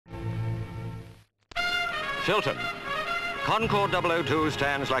Filton. Concorde 002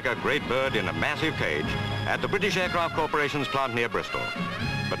 stands like a great bird in a massive cage at the British Aircraft Corporation's plant near Bristol.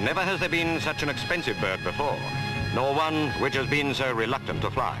 But never has there been such an expensive bird before, nor one which has been so reluctant to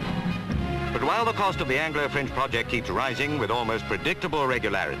fly. But while the cost of the Anglo-French project keeps rising with almost predictable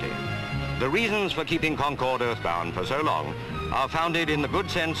regularity, the reasons for keeping Concorde earthbound for so long are founded in the good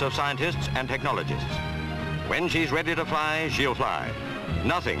sense of scientists and technologists. When she's ready to fly, she'll fly.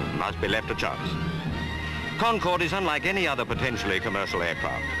 Nothing must be left to chance. Concorde is unlike any other potentially commercial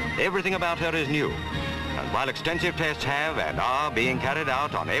aircraft. Everything about her is new. And while extensive tests have and are being carried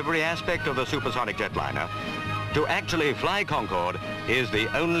out on every aspect of the supersonic jetliner, to actually fly Concorde is the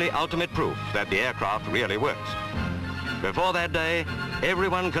only ultimate proof that the aircraft really works. Before that day,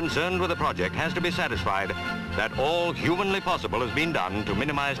 everyone concerned with the project has to be satisfied that all humanly possible has been done to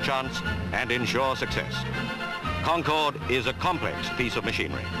minimize chance and ensure success. Concorde is a complex piece of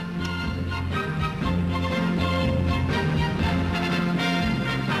machinery.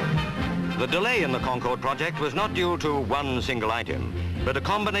 The delay in the Concorde project was not due to one single item, but a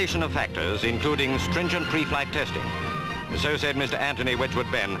combination of factors, including stringent pre-flight testing. So said Mr. Anthony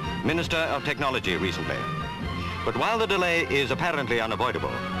Wedgwood-Benn, Minister of Technology, recently. But while the delay is apparently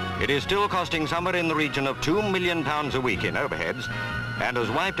unavoidable, it is still costing somewhere in the region of £2 million a week in overheads and has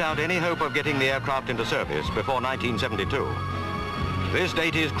wiped out any hope of getting the aircraft into service before 1972. This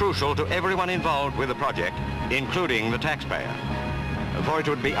date is crucial to everyone involved with the project, including the taxpayer. For it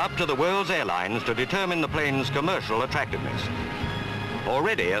would be up to the world's airlines to determine the plane's commercial attractiveness.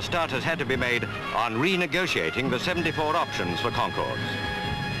 Already a start has had to be made on renegotiating the 74 options for Concordes.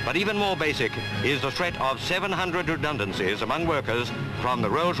 But even more basic is the threat of 700 redundancies among workers from the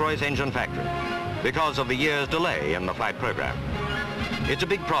Rolls Royce engine factory because of the year's delay in the flight program. It's a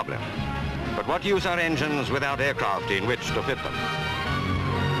big problem, but what use are engines without aircraft in which to fit them?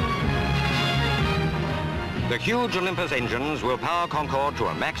 The huge Olympus engines will power Concorde to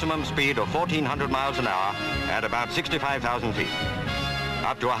a maximum speed of 1,400 miles an hour at about 65,000 feet.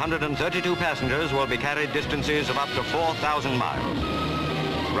 Up to 132 passengers will be carried distances of up to 4,000 miles.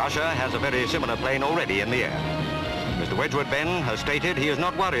 Russia has a very similar plane already in the air. Mr. Wedgwood-Benn has stated he is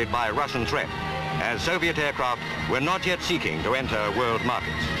not worried by a Russian threat, as Soviet aircraft were not yet seeking to enter world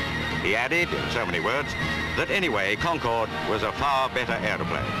markets. He added, in so many words, that anyway Concorde was a far better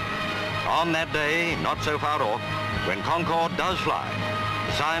aeroplane. On that day, not so far off, when Concorde does fly,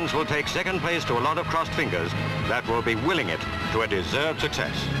 science will take second place to a lot of crossed fingers that will be willing it to a deserved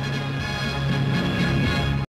success.